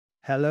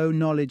Hello,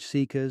 knowledge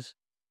seekers.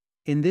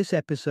 In this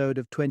episode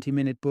of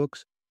 20-Minute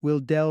Books, we'll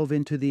delve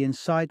into the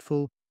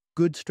insightful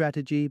Good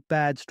Strategy,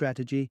 Bad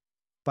Strategy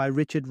by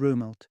Richard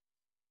Rumelt.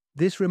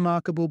 This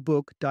remarkable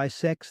book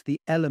dissects the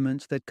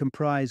elements that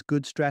comprise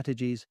good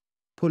strategies,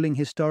 pulling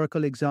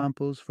historical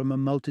examples from a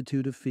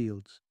multitude of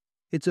fields.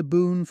 It's a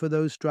boon for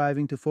those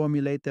striving to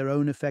formulate their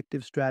own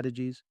effective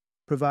strategies,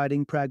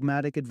 providing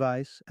pragmatic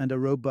advice and a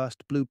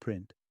robust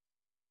blueprint.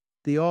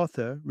 The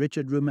author,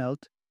 Richard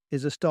Rumelt,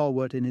 is a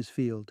stalwart in his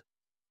field,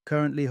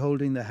 currently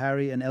holding the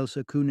Harry and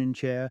Elsa Kunin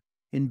Chair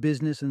in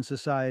Business and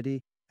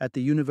Society at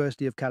the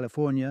University of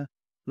California,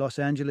 Los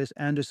Angeles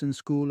Anderson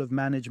School of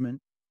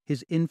Management.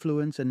 His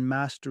influence and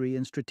mastery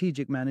in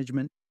strategic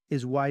management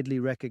is widely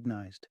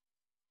recognized.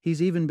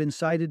 He's even been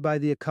cited by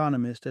The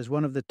Economist as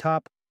one of the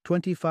top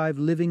 25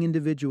 living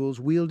individuals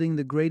wielding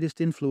the greatest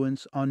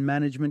influence on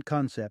management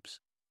concepts,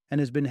 and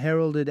has been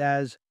heralded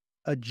as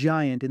a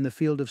giant in the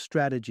field of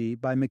strategy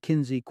by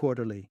McKinsey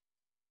Quarterly.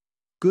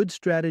 Good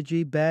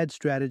Strategy, Bad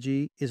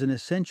Strategy is an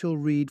essential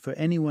read for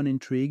anyone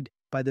intrigued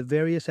by the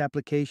various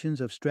applications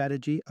of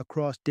strategy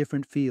across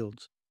different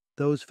fields,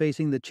 those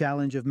facing the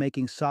challenge of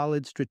making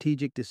solid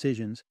strategic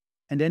decisions,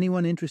 and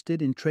anyone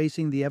interested in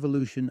tracing the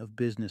evolution of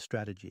business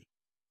strategy.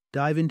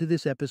 Dive into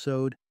this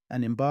episode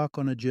and embark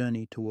on a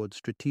journey towards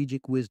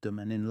strategic wisdom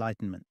and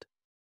enlightenment.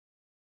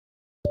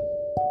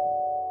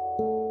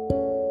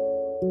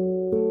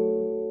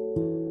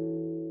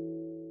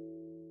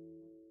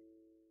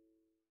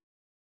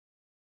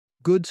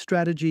 Good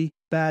Strategy,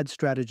 Bad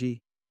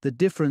Strategy, the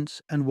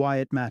difference and why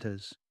it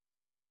matters.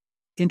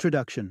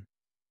 Introduction.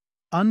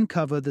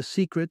 Uncover the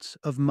secrets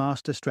of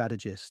master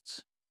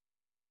strategists.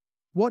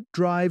 What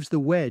drives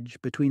the wedge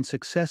between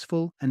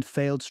successful and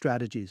failed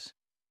strategies?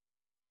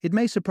 It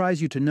may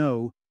surprise you to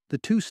know the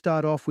two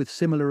start off with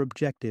similar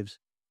objectives,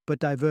 but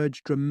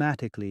diverge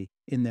dramatically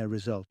in their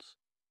results.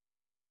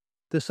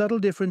 The subtle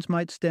difference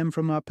might stem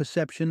from our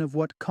perception of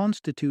what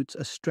constitutes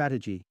a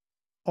strategy.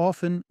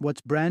 Often,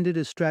 what's branded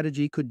as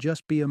strategy could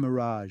just be a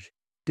mirage,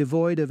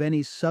 devoid of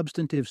any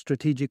substantive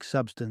strategic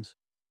substance.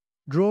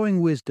 Drawing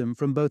wisdom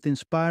from both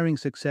inspiring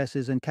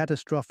successes and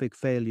catastrophic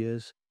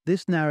failures,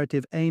 this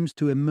narrative aims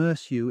to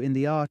immerse you in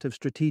the art of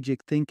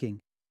strategic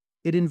thinking.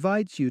 It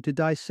invites you to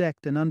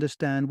dissect and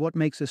understand what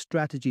makes a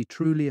strategy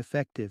truly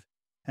effective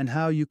and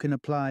how you can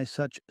apply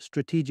such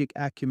strategic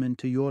acumen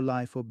to your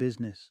life or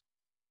business.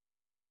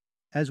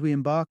 As we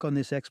embark on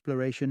this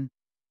exploration,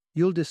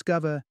 you'll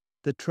discover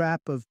the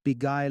trap of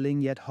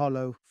beguiling yet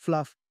hollow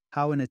fluff,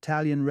 how an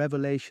Italian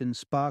revelation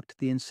sparked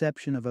the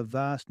inception of a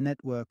vast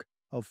network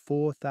of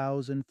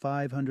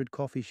 4,500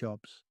 coffee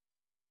shops.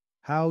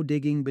 How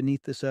digging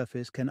beneath the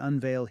surface can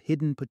unveil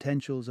hidden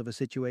potentials of a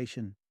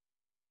situation.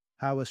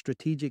 How a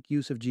strategic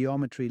use of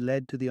geometry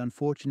led to the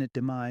unfortunate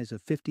demise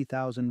of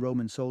 50,000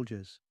 Roman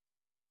soldiers.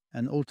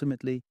 And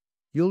ultimately,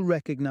 you'll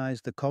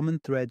recognize the common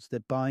threads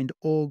that bind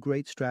all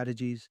great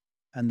strategies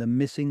and the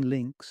missing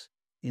links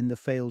in the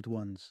failed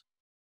ones.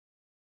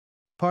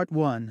 Part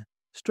 1.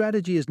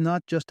 Strategy is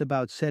not just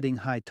about setting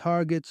high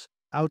targets,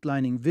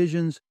 outlining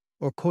visions,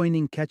 or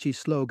coining catchy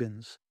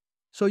slogans.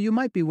 So you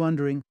might be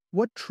wondering,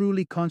 what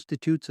truly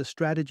constitutes a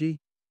strategy?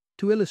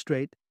 To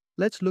illustrate,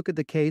 let's look at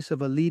the case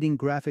of a leading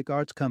graphic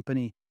arts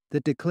company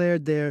that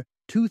declared their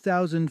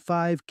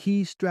 2005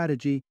 key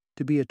strategy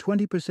to be a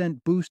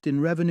 20% boost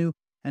in revenue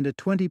and a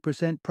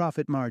 20%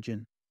 profit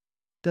margin.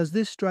 Does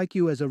this strike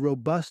you as a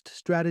robust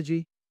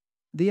strategy?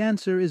 The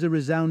answer is a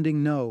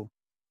resounding no.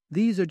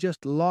 These are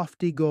just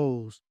lofty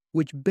goals,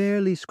 which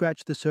barely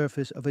scratch the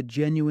surface of a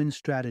genuine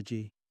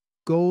strategy.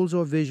 Goals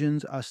or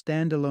visions are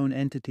standalone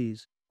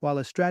entities, while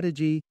a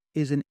strategy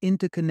is an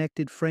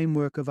interconnected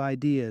framework of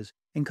ideas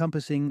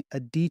encompassing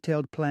a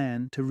detailed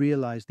plan to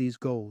realize these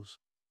goals.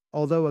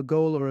 Although a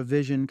goal or a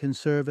vision can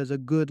serve as a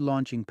good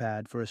launching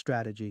pad for a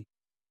strategy,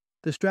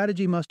 the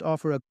strategy must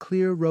offer a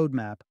clear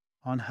roadmap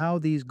on how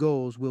these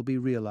goals will be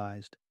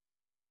realized.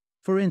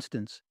 For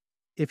instance,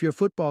 if your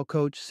football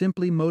coach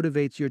simply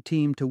motivates your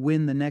team to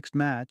win the next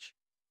match,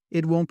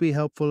 it won't be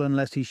helpful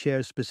unless he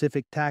shares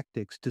specific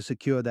tactics to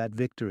secure that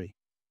victory.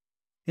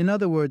 In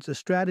other words, a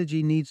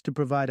strategy needs to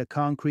provide a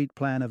concrete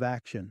plan of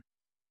action.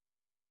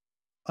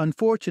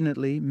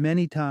 Unfortunately,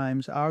 many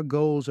times our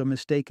goals are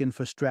mistaken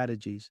for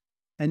strategies,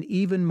 and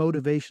even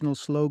motivational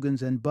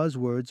slogans and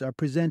buzzwords are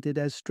presented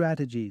as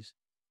strategies.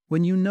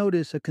 When you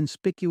notice a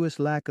conspicuous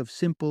lack of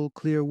simple,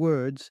 clear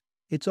words,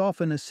 it's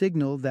often a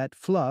signal that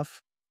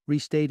fluff,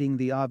 restating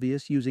the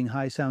obvious using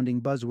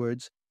high-sounding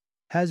buzzwords,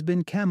 has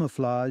been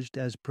camouflaged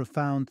as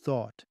profound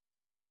thought.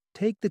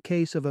 Take the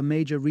case of a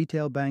major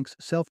retail bank's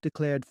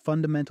self-declared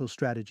fundamental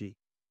strategy,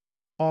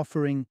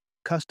 offering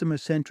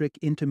customer-centric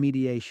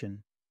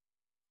intermediation.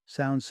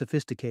 Sounds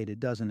sophisticated,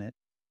 doesn't it?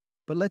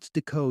 But let's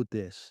decode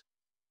this.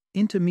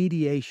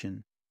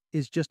 Intermediation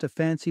is just a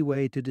fancy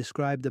way to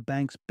describe the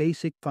bank's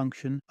basic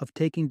function of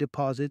taking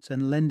deposits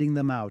and lending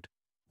them out,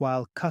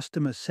 while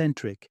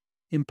customer-centric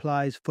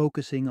implies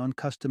focusing on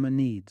customer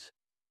needs.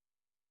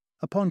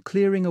 Upon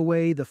clearing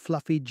away the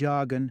fluffy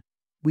jargon,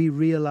 we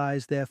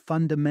realize their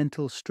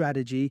fundamental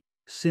strategy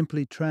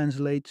simply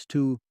translates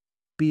to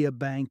be a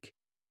bank.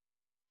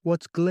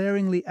 What's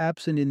glaringly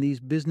absent in these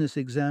business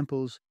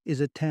examples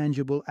is a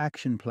tangible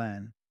action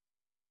plan.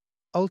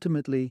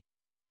 Ultimately,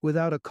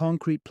 without a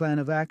concrete plan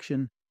of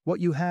action, what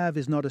you have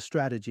is not a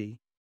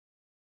strategy.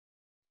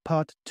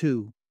 Part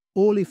 2.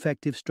 All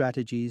effective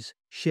strategies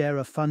share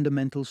a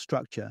fundamental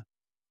structure: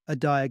 a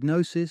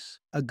diagnosis,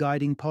 a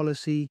guiding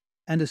policy,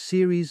 and a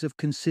series of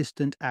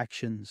consistent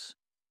actions.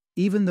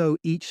 Even though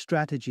each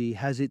strategy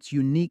has its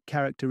unique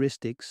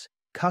characteristics,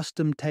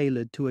 custom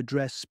tailored to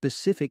address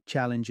specific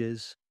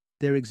challenges,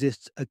 there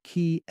exists a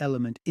key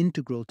element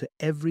integral to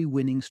every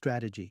winning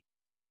strategy: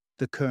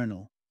 the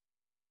kernel.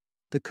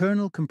 The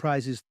kernel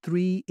comprises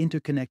three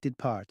interconnected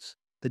parts: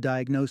 the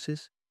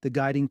diagnosis, the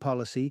guiding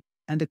policy,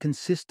 and a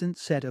consistent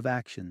set of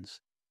actions.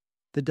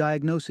 The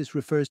diagnosis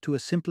refers to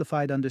a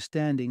simplified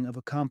understanding of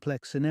a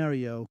complex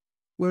scenario,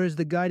 whereas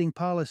the guiding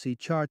policy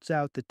charts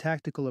out the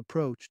tactical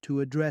approach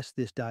to address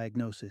this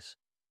diagnosis.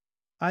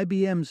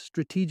 IBM's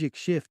strategic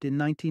shift in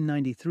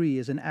 1993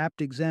 is an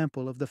apt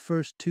example of the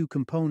first two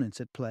components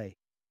at play.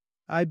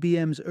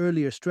 IBM's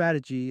earlier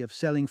strategy of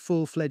selling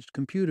full-fledged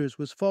computers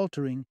was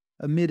faltering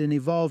amid an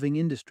evolving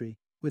industry,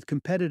 with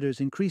competitors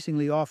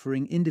increasingly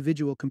offering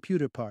individual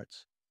computer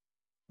parts.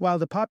 While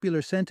the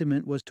popular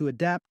sentiment was to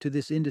adapt to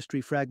this industry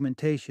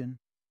fragmentation,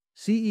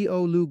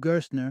 CEO Lou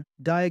Gerstner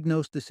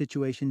diagnosed the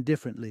situation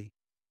differently.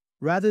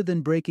 Rather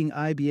than breaking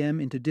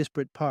IBM into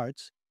disparate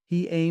parts,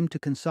 he aimed to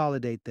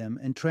consolidate them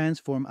and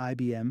transform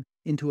IBM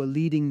into a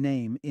leading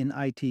name in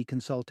IT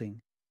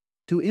consulting.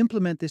 To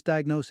implement this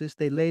diagnosis,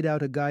 they laid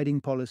out a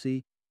guiding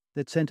policy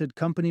that centered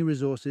company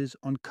resources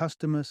on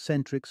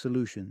customer-centric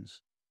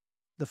solutions.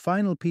 The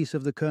final piece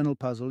of the kernel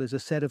puzzle is a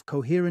set of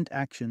coherent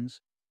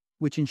actions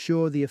which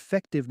ensure the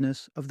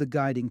effectiveness of the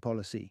guiding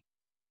policy.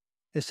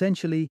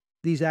 Essentially,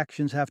 these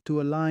actions have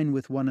to align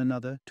with one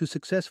another to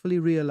successfully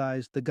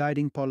realize the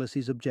guiding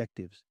policy's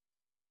objectives.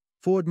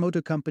 Ford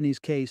Motor Company's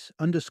case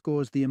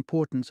underscores the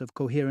importance of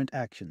coherent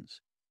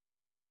actions.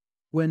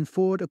 When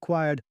Ford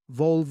acquired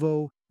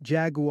Volvo,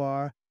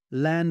 Jaguar,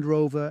 Land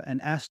Rover,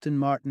 and Aston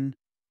Martin,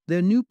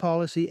 their new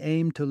policy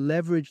aimed to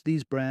leverage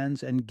these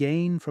brands and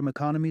gain from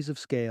economies of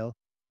scale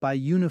by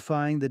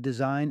unifying the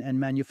design and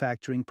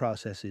manufacturing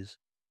processes.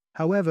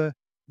 However,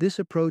 this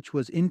approach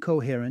was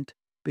incoherent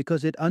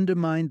because it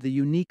undermined the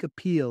unique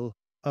appeal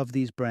of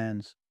these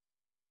brands.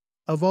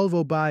 A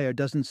Volvo buyer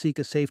doesn't seek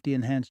a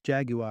safety-enhanced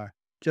Jaguar,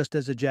 just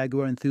as a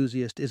Jaguar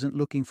enthusiast isn't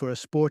looking for a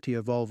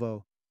sportier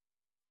Volvo.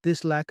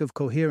 This lack of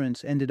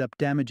coherence ended up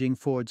damaging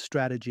Ford's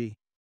strategy.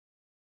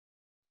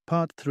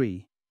 Part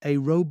 3. A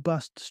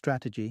robust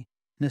strategy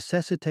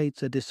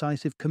necessitates a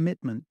decisive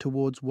commitment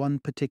towards one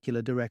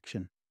particular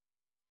direction.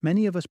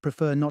 Many of us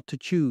prefer not to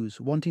choose,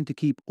 wanting to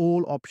keep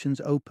all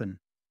options open.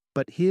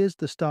 But here's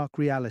the stark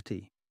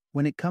reality.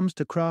 When it comes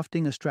to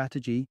crafting a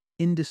strategy,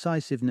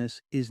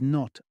 indecisiveness is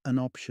not an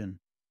option.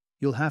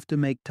 You'll have to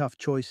make tough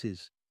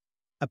choices.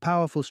 A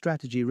powerful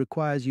strategy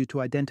requires you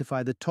to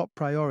identify the top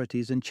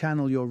priorities and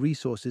channel your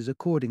resources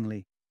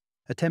accordingly.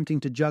 Attempting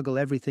to juggle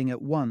everything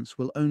at once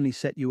will only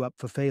set you up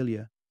for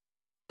failure.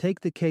 Take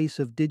the case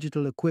of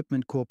Digital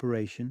Equipment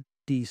Corporation,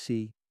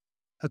 DC,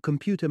 a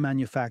computer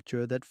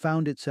manufacturer that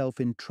found itself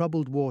in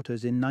troubled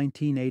waters in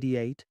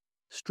 1988,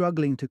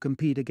 struggling to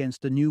compete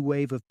against a new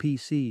wave of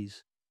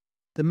PCs.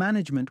 The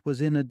management was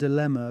in a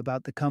dilemma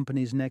about the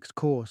company's next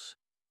course.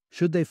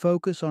 Should they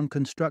focus on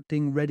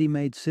constructing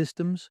ready-made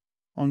systems,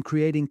 on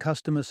creating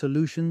customer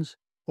solutions,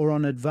 or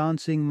on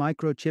advancing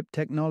microchip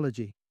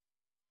technology?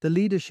 The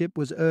leadership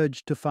was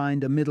urged to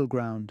find a middle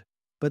ground,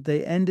 but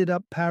they ended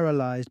up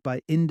paralyzed by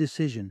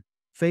indecision,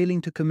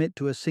 failing to commit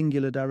to a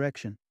singular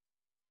direction.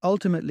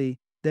 Ultimately,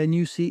 their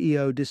new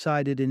CEO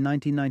decided in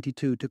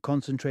 1992 to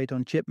concentrate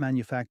on chip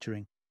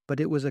manufacturing, but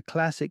it was a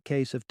classic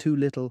case of too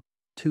little,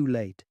 too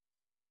late.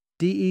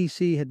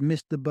 DEC had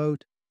missed the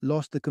boat,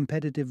 lost the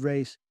competitive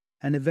race,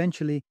 and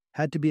eventually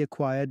had to be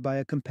acquired by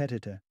a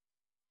competitor.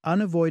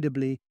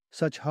 Unavoidably,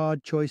 such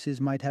hard choices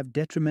might have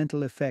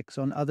detrimental effects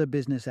on other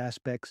business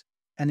aspects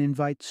and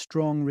invite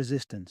strong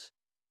resistance.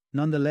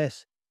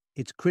 Nonetheless,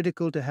 it's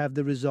critical to have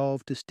the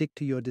resolve to stick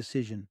to your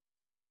decision.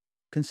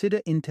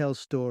 Consider Intel's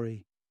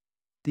story.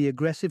 The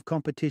aggressive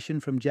competition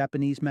from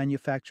Japanese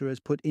manufacturers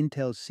put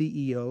Intel's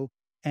CEO,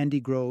 Andy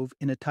Grove,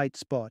 in a tight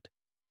spot,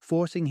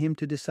 forcing him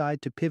to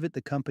decide to pivot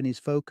the company's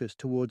focus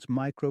towards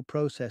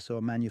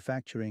microprocessor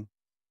manufacturing.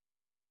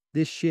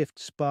 This shift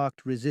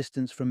sparked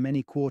resistance from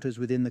many quarters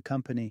within the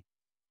company,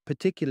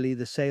 particularly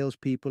the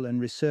salespeople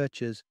and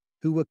researchers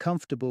who were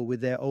comfortable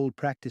with their old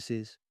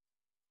practices.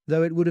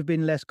 Though it would have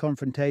been less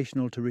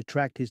confrontational to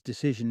retract his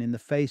decision in the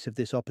face of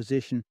this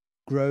opposition,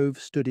 Grove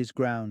stood his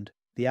ground.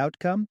 The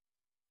outcome?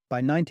 By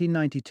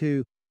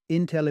 1992,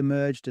 Intel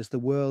emerged as the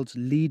world's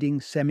leading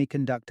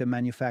semiconductor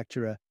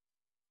manufacturer.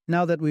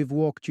 Now that we've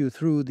walked you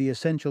through the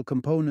essential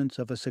components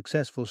of a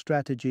successful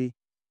strategy,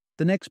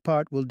 the next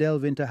part will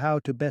delve into how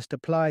to best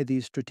apply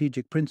these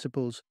strategic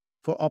principles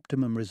for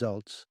optimum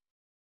results.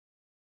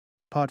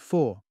 Part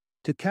 4.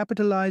 To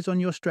capitalize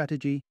on your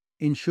strategy,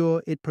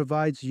 ensure it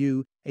provides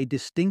you a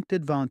distinct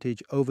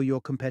advantage over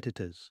your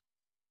competitors.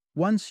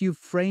 Once you've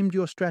framed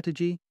your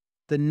strategy,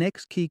 the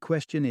next key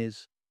question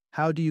is,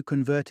 how do you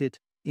convert it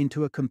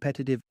into a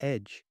competitive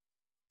edge?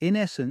 In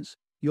essence,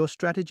 your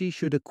strategy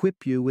should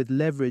equip you with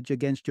leverage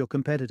against your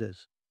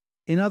competitors.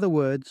 In other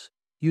words,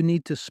 you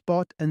need to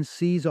spot and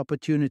seize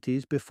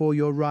opportunities before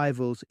your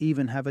rivals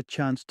even have a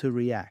chance to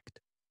react.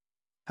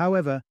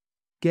 However,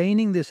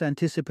 gaining this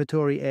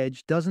anticipatory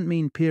edge doesn't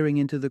mean peering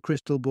into the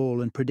crystal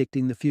ball and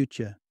predicting the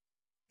future.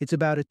 It's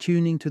about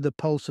attuning to the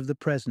pulse of the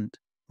present,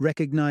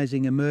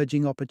 recognizing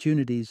emerging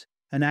opportunities,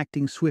 and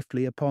acting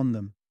swiftly upon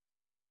them.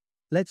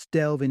 Let's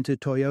delve into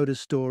Toyota's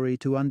story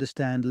to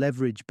understand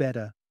leverage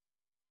better.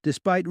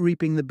 Despite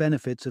reaping the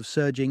benefits of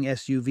surging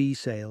SUV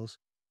sales,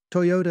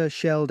 Toyota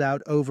shelled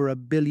out over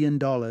 $1 billion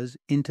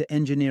into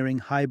engineering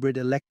hybrid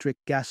electric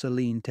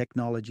gasoline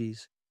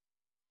technologies.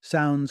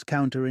 Sounds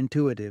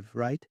counterintuitive,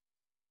 right?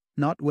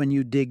 Not when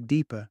you dig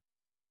deeper.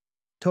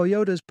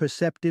 Toyota's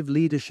perceptive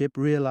leadership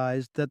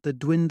realized that the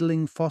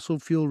dwindling fossil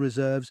fuel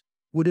reserves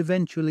would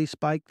eventually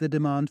spike the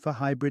demand for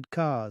hybrid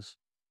cars.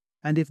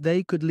 And if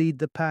they could lead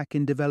the pack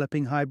in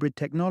developing hybrid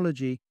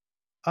technology,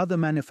 other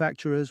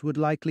manufacturers would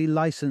likely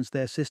license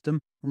their system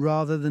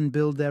rather than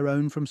build their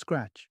own from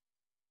scratch.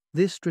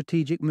 This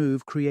strategic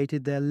move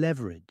created their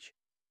leverage.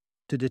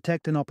 To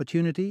detect an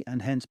opportunity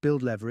and hence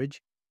build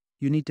leverage,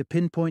 you need to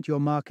pinpoint your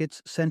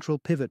market's central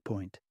pivot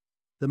point,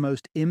 the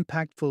most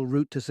impactful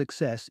route to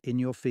success in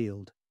your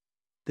field.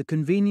 The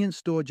convenience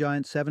store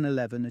giant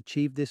 7-Eleven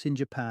achieved this in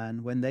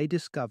Japan when they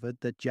discovered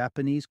that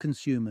Japanese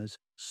consumers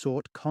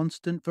sought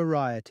constant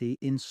variety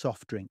in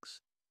soft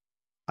drinks.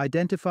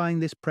 Identifying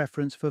this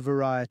preference for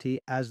variety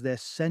as their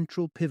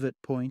central pivot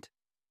point,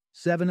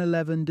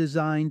 7-Eleven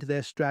designed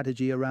their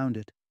strategy around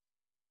it.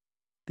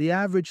 The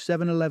average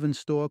 7-Eleven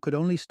store could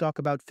only stock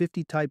about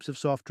 50 types of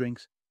soft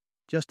drinks,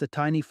 just a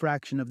tiny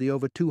fraction of the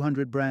over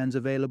 200 brands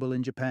available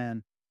in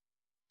Japan.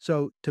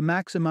 So, to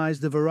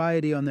maximize the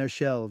variety on their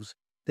shelves,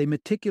 they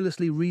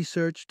meticulously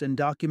researched and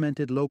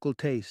documented local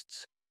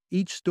tastes.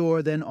 Each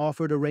store then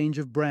offered a range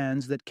of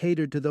brands that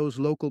catered to those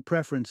local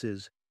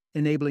preferences,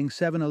 enabling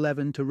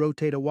 7-Eleven to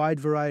rotate a wide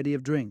variety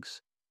of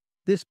drinks.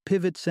 This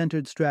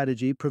pivot-centered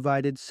strategy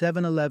provided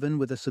 7-Eleven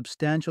with a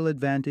substantial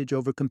advantage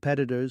over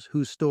competitors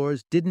whose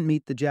stores didn't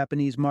meet the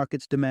Japanese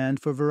market's demand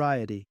for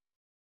variety.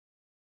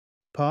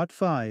 Part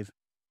 5.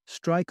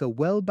 Strike a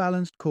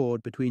well-balanced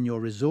chord between your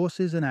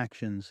resources and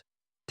actions,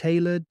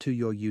 tailored to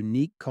your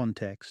unique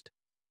context.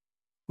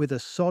 With a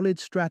solid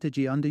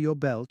strategy under your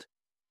belt,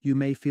 you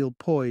may feel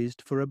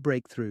poised for a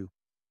breakthrough.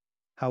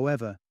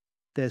 However,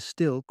 there's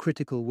still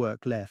critical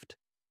work left.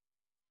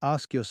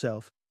 Ask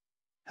yourself,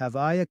 have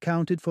I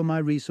accounted for my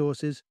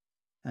resources,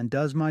 and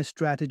does my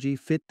strategy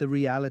fit the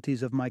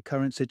realities of my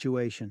current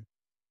situation?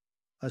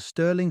 A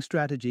sterling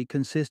strategy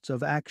consists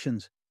of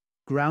actions,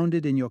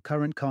 grounded in your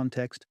current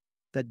context,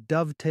 that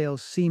dovetail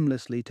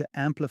seamlessly to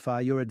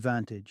amplify your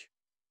advantage.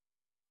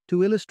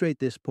 To illustrate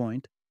this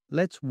point,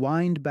 let's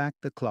wind back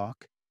the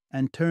clock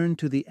and turn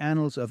to the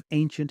annals of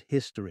ancient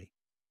history,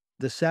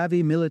 the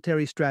savvy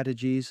military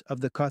strategies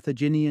of the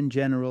Carthaginian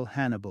general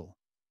Hannibal.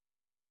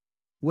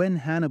 When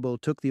Hannibal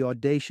took the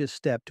audacious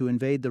step to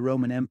invade the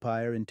Roman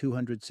Empire in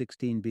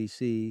 216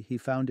 BC, he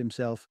found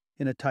himself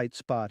in a tight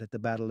spot at the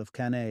Battle of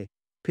Cannae,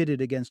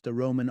 pitted against a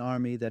Roman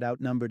army that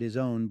outnumbered his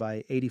own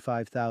by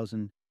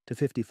 85,000 to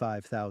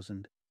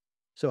 55,000.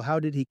 So how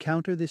did he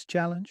counter this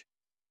challenge?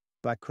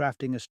 By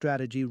crafting a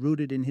strategy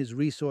rooted in his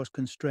resource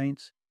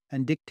constraints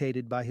and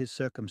dictated by his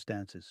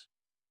circumstances.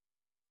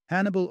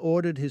 Hannibal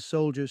ordered his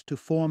soldiers to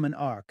form an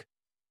arc,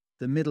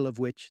 the middle of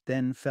which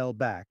then fell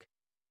back,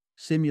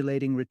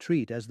 simulating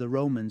retreat as the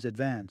Romans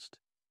advanced.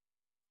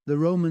 The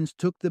Romans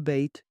took the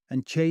bait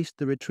and chased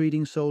the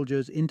retreating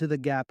soldiers into the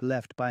gap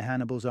left by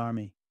Hannibal's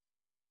army.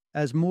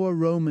 As more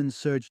Romans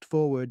surged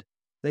forward,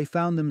 they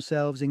found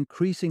themselves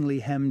increasingly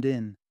hemmed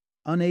in,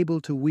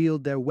 unable to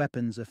wield their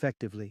weapons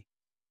effectively.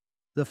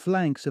 The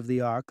flanks of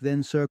the arc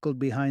then circled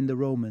behind the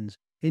Romans,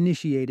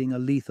 initiating a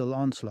lethal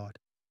onslaught.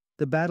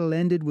 The battle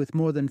ended with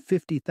more than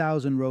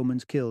 50,000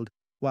 Romans killed,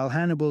 while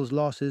Hannibal's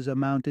losses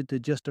amounted to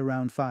just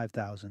around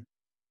 5,000.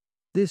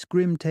 This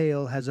grim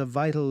tale has a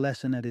vital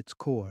lesson at its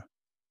core.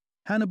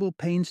 Hannibal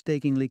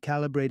painstakingly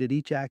calibrated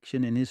each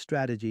action in his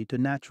strategy to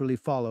naturally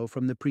follow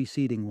from the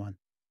preceding one.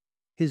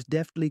 His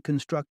deftly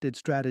constructed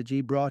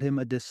strategy brought him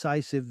a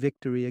decisive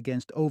victory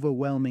against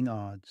overwhelming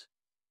odds.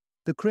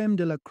 The crème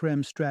de la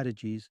crème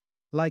strategies,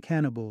 like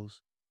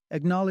Hannibal's,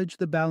 acknowledge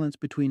the balance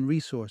between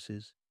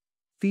resources,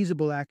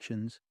 feasible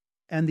actions,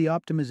 and the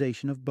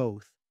optimization of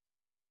both.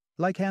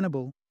 Like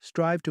Hannibal,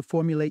 strive to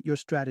formulate your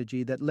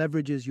strategy that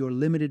leverages your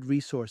limited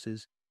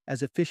resources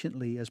as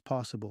efficiently as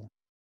possible.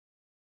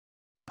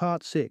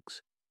 Part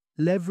 6.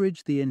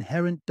 Leverage the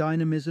inherent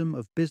dynamism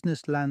of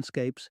business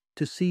landscapes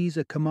to seize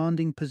a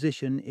commanding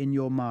position in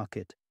your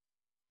market.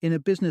 In a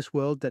business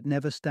world that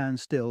never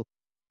stands still,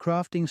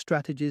 crafting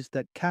strategies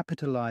that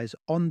capitalize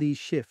on these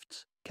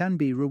shifts can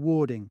be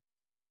rewarding.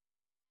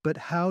 But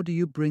how do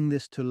you bring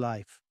this to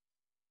life?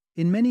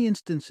 In many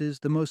instances,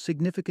 the most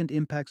significant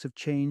impacts of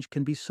change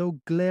can be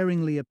so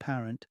glaringly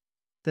apparent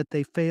that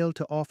they fail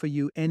to offer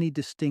you any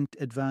distinct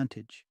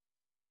advantage.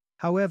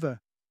 However,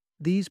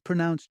 these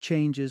pronounced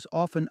changes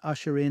often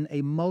usher in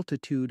a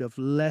multitude of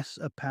less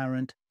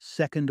apparent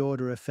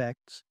second-order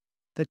effects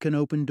that can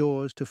open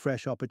doors to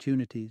fresh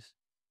opportunities.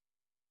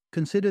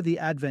 Consider the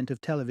advent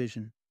of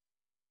television.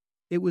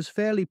 It was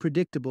fairly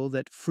predictable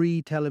that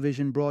free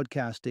television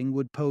broadcasting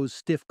would pose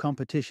stiff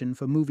competition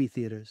for movie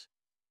theaters.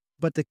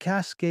 But the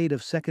cascade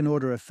of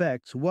second-order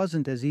effects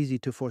wasn't as easy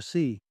to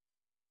foresee.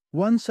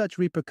 One such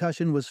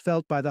repercussion was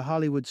felt by the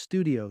Hollywood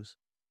studios.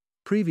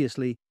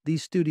 Previously,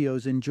 these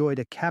studios enjoyed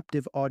a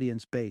captive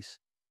audience base.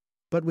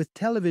 But with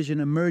television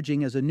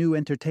emerging as a new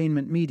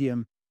entertainment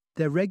medium,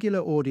 their regular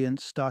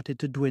audience started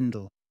to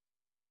dwindle.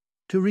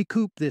 To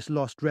recoup this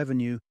lost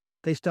revenue,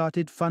 they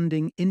started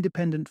funding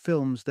independent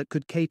films that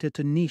could cater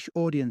to niche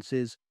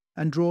audiences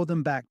and draw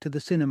them back to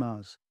the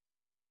cinemas.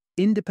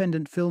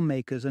 Independent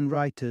filmmakers and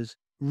writers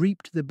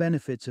reaped the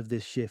benefits of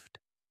this shift,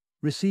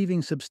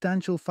 receiving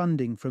substantial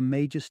funding from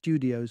major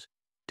studios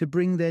to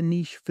bring their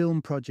niche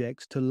film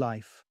projects to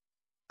life,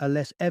 a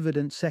less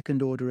evident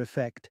second-order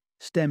effect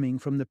stemming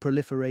from the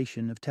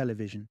proliferation of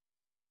television.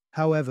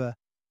 However,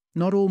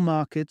 not all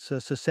markets are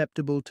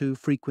susceptible to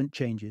frequent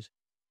changes,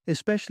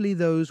 especially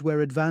those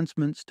where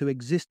advancements to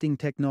existing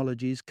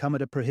technologies come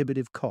at a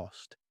prohibitive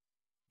cost.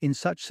 In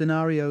such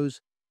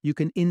scenarios, you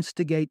can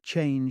instigate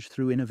change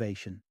through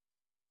innovation.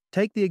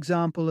 Take the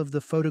example of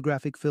the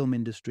photographic film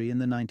industry in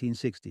the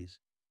 1960s.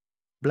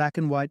 Black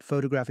and white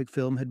photographic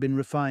film had been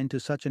refined to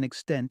such an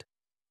extent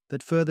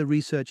that further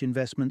research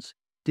investments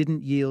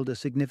didn't yield a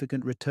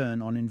significant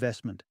return on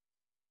investment.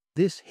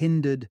 This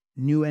hindered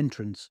new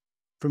entrants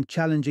from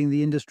challenging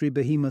the industry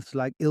behemoths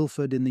like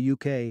Ilford in the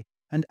UK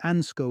and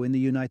Ansco in the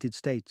United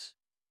States.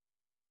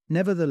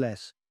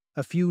 Nevertheless,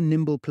 a few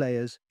nimble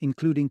players,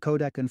 including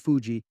Kodak and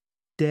Fuji,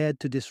 dared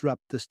to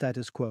disrupt the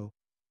status quo.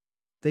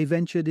 They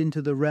ventured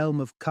into the realm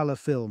of color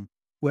film,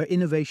 where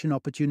innovation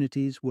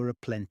opportunities were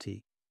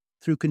aplenty.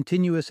 Through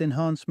continuous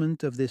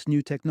enhancement of this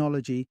new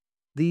technology,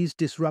 these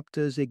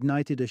disruptors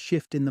ignited a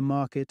shift in the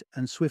market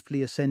and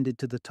swiftly ascended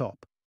to the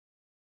top.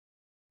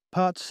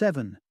 Part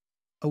 7.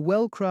 A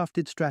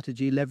well-crafted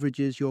strategy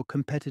leverages your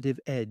competitive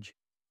edge,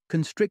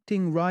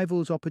 constricting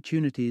rivals'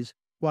 opportunities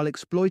while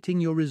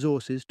exploiting your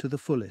resources to the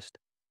fullest.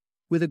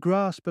 With a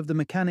grasp of the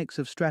mechanics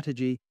of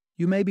strategy,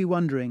 you may be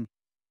wondering,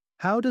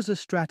 how does a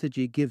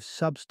strategy give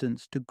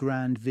substance to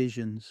grand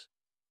visions?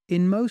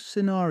 In most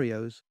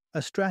scenarios,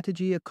 a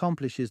strategy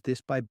accomplishes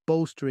this by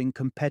bolstering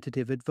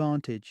competitive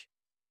advantage,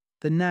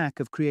 the knack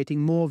of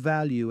creating more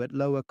value at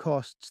lower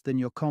costs than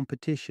your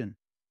competition.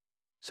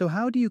 So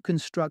how do you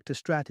construct a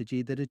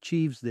strategy that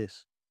achieves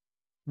this?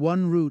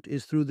 One route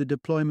is through the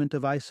deployment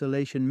of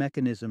isolation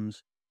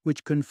mechanisms,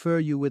 which confer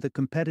you with a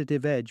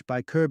competitive edge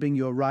by curbing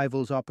your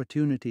rivals'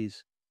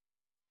 opportunities.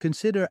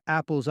 Consider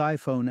Apple's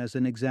iPhone as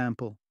an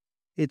example.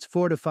 It's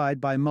fortified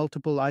by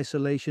multiple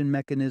isolation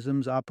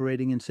mechanisms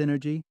operating in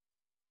synergy: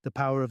 the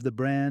power of the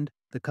brand,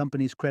 the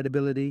company's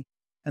credibility,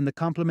 and the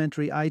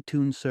complementary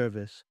iTunes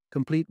service,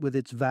 complete with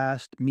its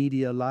vast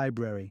media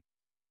library.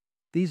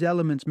 These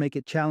elements make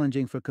it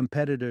challenging for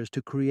competitors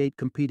to create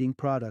competing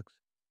products.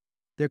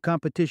 Their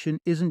competition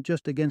isn't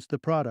just against the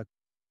product,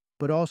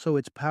 but also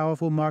its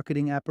powerful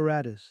marketing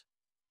apparatus,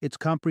 its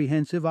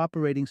comprehensive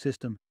operating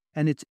system,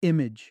 and its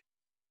image.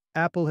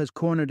 Apple has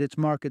cornered its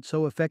market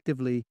so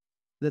effectively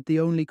that the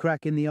only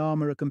crack in the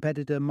armor a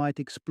competitor might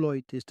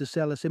exploit is to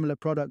sell a similar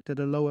product at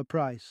a lower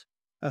price,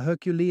 a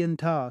Herculean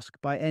task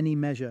by any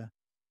measure.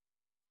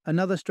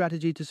 Another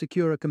strategy to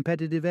secure a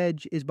competitive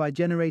edge is by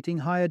generating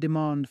higher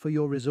demand for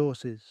your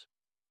resources.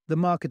 The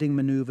marketing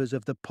maneuvers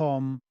of the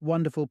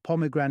wonderful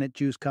pomegranate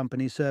juice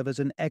company serve as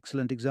an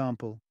excellent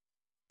example.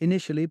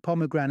 Initially,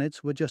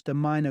 pomegranates were just a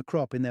minor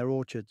crop in their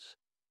orchards.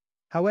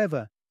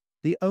 However,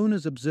 the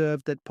owners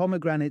observed that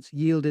pomegranates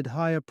yielded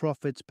higher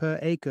profits per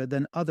acre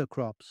than other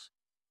crops.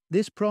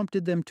 This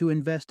prompted them to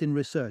invest in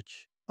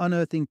research,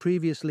 unearthing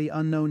previously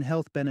unknown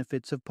health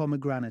benefits of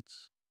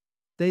pomegranates.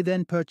 They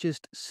then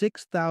purchased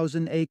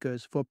 6,000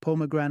 acres for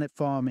pomegranate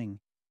farming,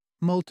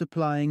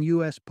 multiplying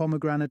U.S.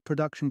 pomegranate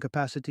production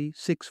capacity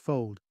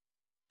six-fold.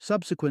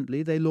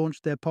 Subsequently, they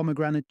launched their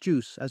pomegranate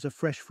juice as a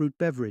fresh fruit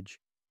beverage,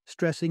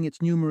 stressing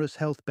its numerous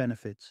health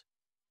benefits.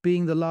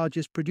 Being the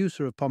largest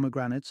producer of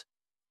pomegranates,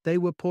 they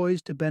were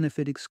poised to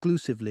benefit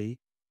exclusively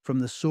from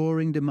the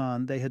soaring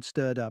demand they had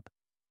stirred up,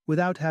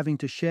 without having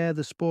to share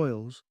the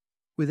spoils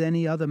with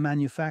any other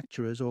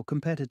manufacturers or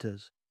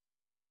competitors.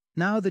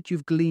 Now that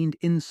you've gleaned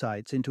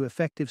insights into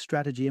effective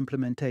strategy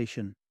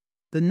implementation,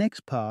 the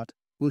next part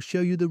will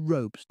show you the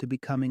ropes to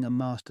becoming a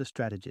master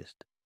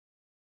strategist.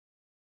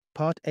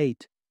 Part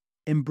 8.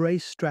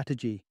 Embrace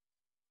strategy,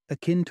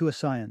 akin to a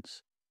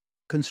science.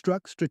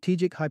 Construct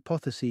strategic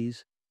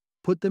hypotheses,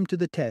 put them to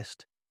the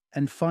test,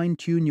 and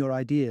fine-tune your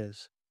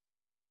ideas.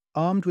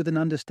 Armed with an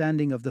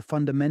understanding of the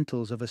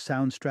fundamentals of a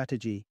sound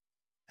strategy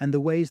and the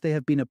ways they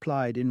have been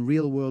applied in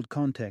real-world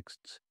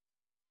contexts,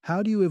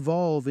 how do you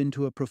evolve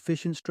into a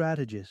proficient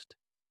strategist?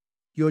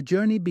 Your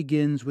journey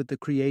begins with the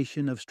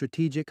creation of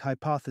strategic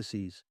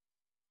hypotheses.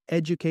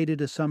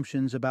 educated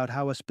assumptions about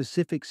how a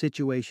specific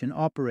situation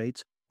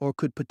operates or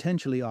could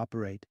potentially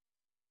operate.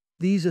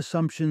 These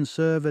assumptions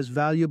serve as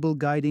valuable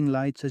guiding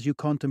lights as you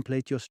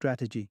contemplate your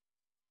strategy.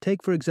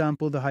 Take, for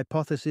example, the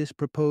hypothesis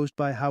proposed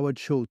by Howard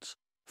Schultz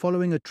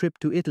following a trip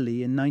to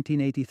Italy in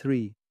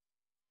 1983.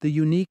 The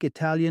unique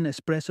Italian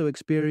espresso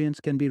experience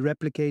can be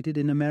replicated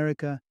in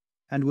America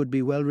and would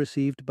be well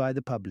received by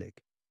the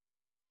public.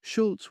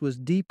 Schultz was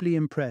deeply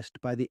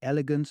impressed by the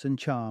elegance and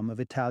charm of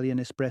Italian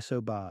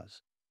espresso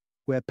bars,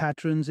 where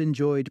patrons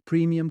enjoyed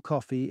premium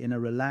coffee in a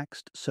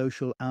relaxed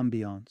social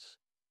ambiance.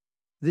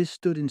 This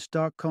stood in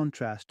stark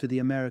contrast to the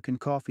American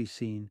coffee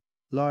scene,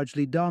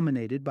 largely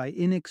dominated by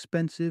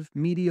inexpensive,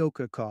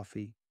 mediocre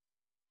coffee.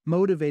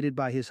 Motivated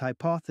by his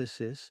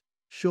hypothesis,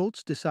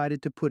 Schultz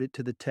decided to put it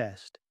to the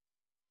test.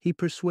 He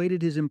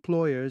persuaded his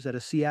employers at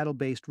a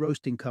Seattle-based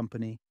roasting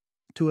company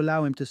to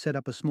allow him to set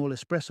up a small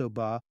espresso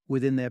bar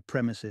within their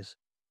premises.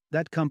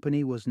 That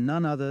company was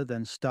none other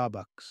than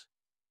Starbucks.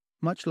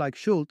 Much like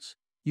Schultz,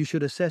 you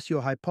should assess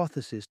your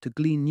hypothesis to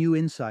glean new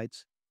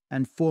insights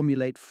and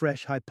formulate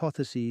fresh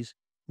hypotheses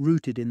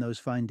rooted in those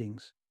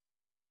findings.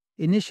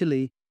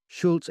 Initially,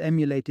 Schultz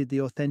emulated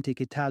the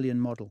authentic Italian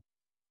model,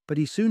 but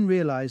he soon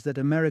realized that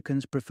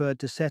Americans preferred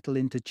to settle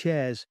into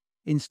chairs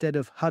instead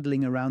of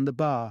huddling around the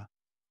bar,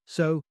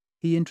 so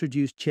he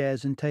introduced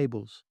chairs and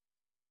tables.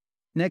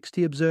 Next,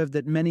 he observed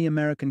that many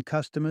American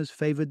customers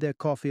favored their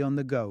coffee on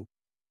the go.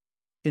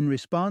 In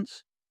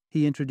response,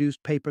 he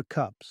introduced paper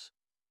cups.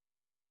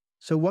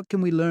 So what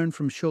can we learn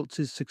from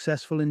Schultz's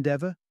successful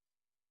endeavor?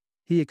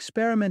 He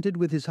experimented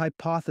with his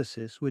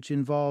hypothesis, which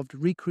involved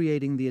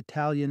recreating the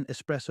Italian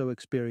espresso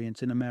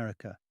experience in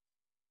America.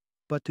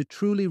 But to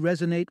truly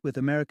resonate with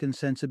American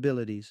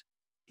sensibilities,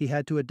 he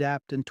had to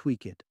adapt and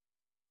tweak it.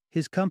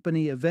 His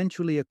company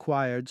eventually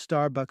acquired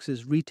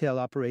Starbucks's retail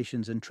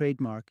operations and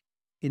trademark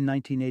in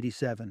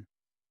 1987.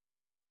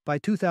 By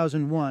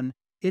 2001,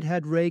 it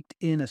had raked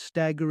in a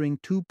staggering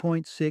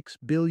 $2.6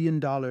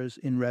 billion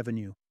in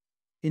revenue.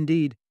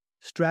 Indeed,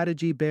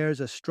 strategy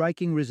bears a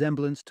striking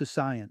resemblance to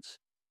science.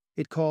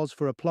 It calls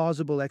for a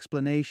plausible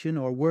explanation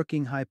or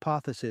working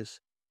hypothesis,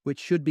 which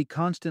should be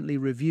constantly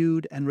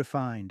reviewed and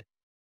refined.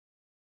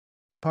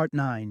 Part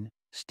 9.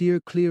 Steer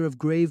clear of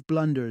grave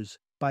blunders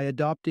by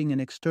adopting an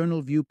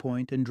external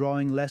viewpoint and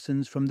drawing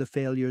lessons from the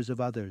failures of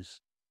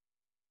others.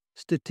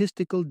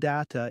 Statistical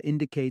data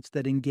indicates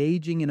that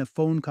engaging in a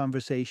phone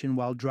conversation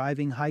while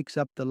driving hikes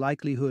up the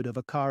likelihood of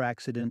a car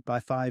accident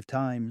by 5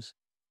 times,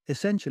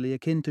 essentially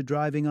akin to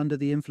driving under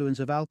the influence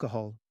of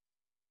alcohol.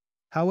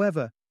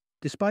 However,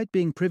 despite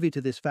being privy to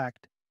this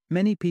fact,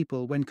 many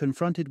people, when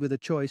confronted with a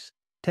choice,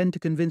 tend to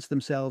convince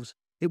themselves,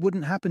 "It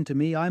wouldn't happen to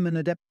me, I'm an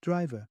adept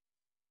driver."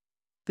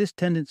 This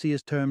tendency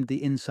is termed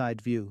the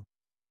inside view,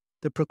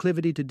 the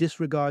proclivity to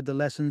disregard the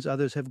lessons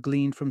others have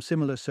gleaned from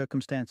similar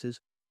circumstances,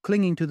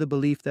 clinging to the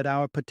belief that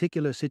our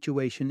particular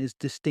situation is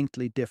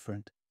distinctly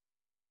different.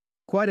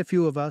 Quite a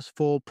few of us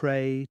fall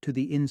prey to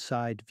the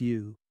inside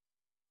view,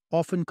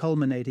 often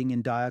culminating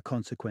in dire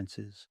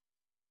consequences.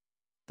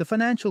 The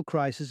financial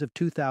crisis of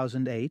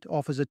 2008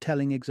 offers a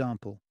telling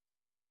example.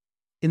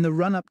 In the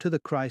run-up to the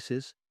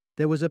crisis,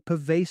 there was a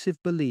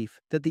pervasive belief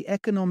that the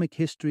economic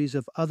histories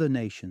of other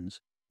nations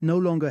no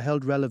longer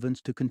held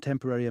relevance to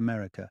contemporary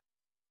America.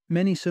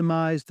 Many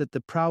surmised that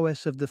the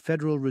prowess of the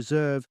Federal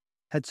Reserve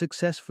had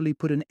successfully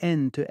put an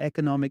end to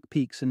economic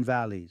peaks and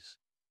valleys.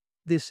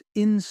 This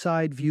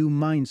inside view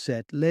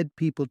mindset led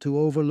people to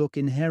overlook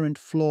inherent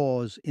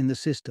flaws in the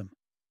system,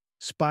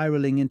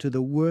 spiraling into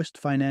the worst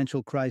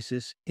financial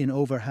crisis in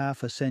over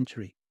half a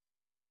century.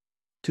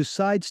 To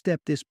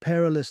sidestep this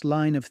perilous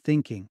line of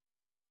thinking,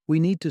 we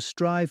need to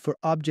strive for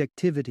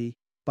objectivity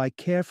by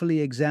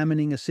carefully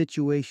examining a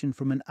situation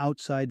from an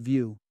outside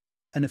view.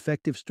 An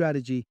effective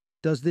strategy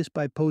does this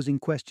by posing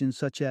questions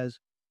such as,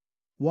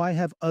 why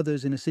have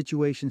others in a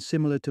situation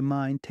similar to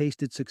mine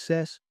tasted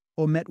success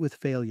or met with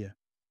failure?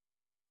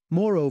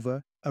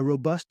 Moreover, a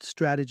robust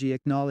strategy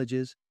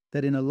acknowledges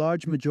that in a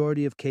large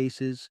majority of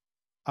cases,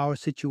 our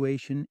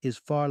situation is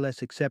far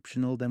less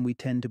exceptional than we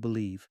tend to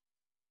believe.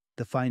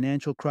 The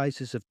financial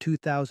crisis of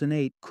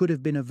 2008 could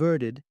have been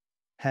averted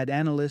had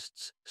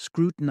analysts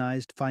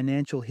scrutinized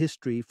financial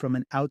history from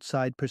an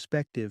outside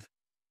perspective,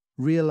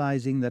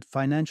 realizing that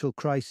financial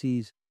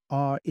crises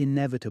are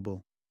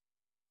inevitable.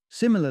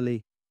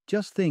 Similarly,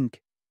 just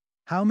think,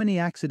 how many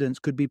accidents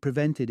could be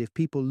prevented if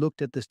people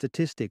looked at the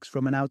statistics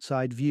from an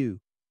outside view?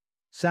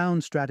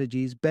 Sound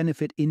strategies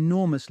benefit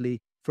enormously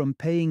from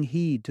paying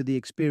heed to the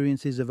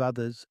experiences of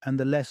others and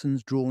the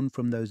lessons drawn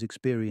from those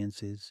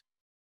experiences.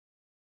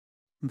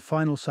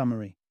 Final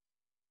summary.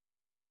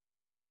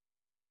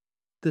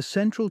 The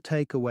central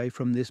takeaway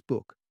from this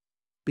book: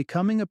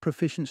 becoming a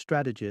proficient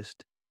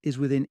strategist is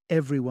within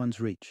everyone's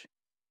reach.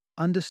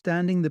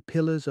 Understanding the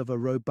pillars of a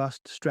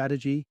robust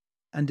strategy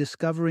and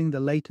discovering the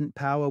latent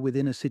power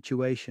within a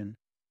situation,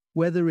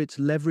 whether it's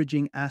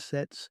leveraging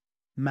assets,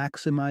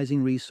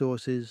 maximizing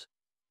resources,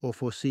 or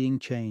foreseeing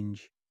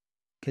change,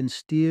 can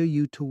steer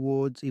you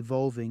towards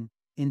evolving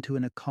into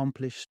an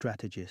accomplished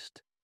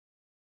strategist.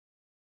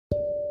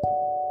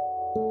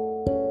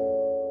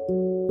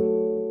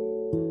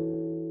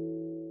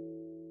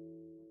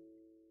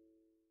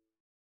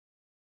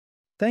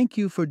 Thank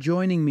you for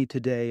joining me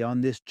today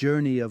on this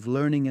journey of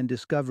learning and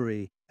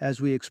discovery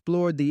as we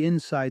explored the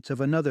insights of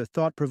another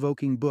thought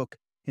provoking book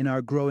in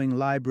our growing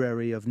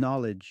library of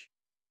knowledge.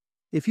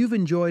 If you've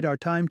enjoyed our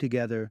time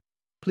together,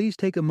 please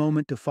take a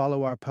moment to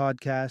follow our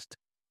podcast,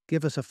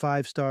 give us a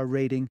 5-star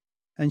rating,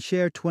 and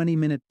share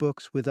 20-minute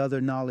books with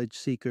other knowledge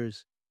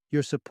seekers.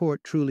 Your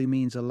support truly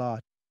means a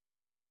lot.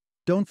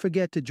 Don't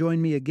forget to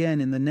join me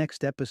again in the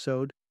next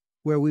episode,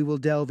 where we will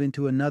delve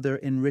into another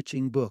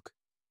enriching book.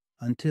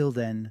 Until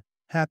then,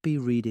 happy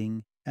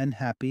reading and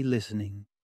happy listening.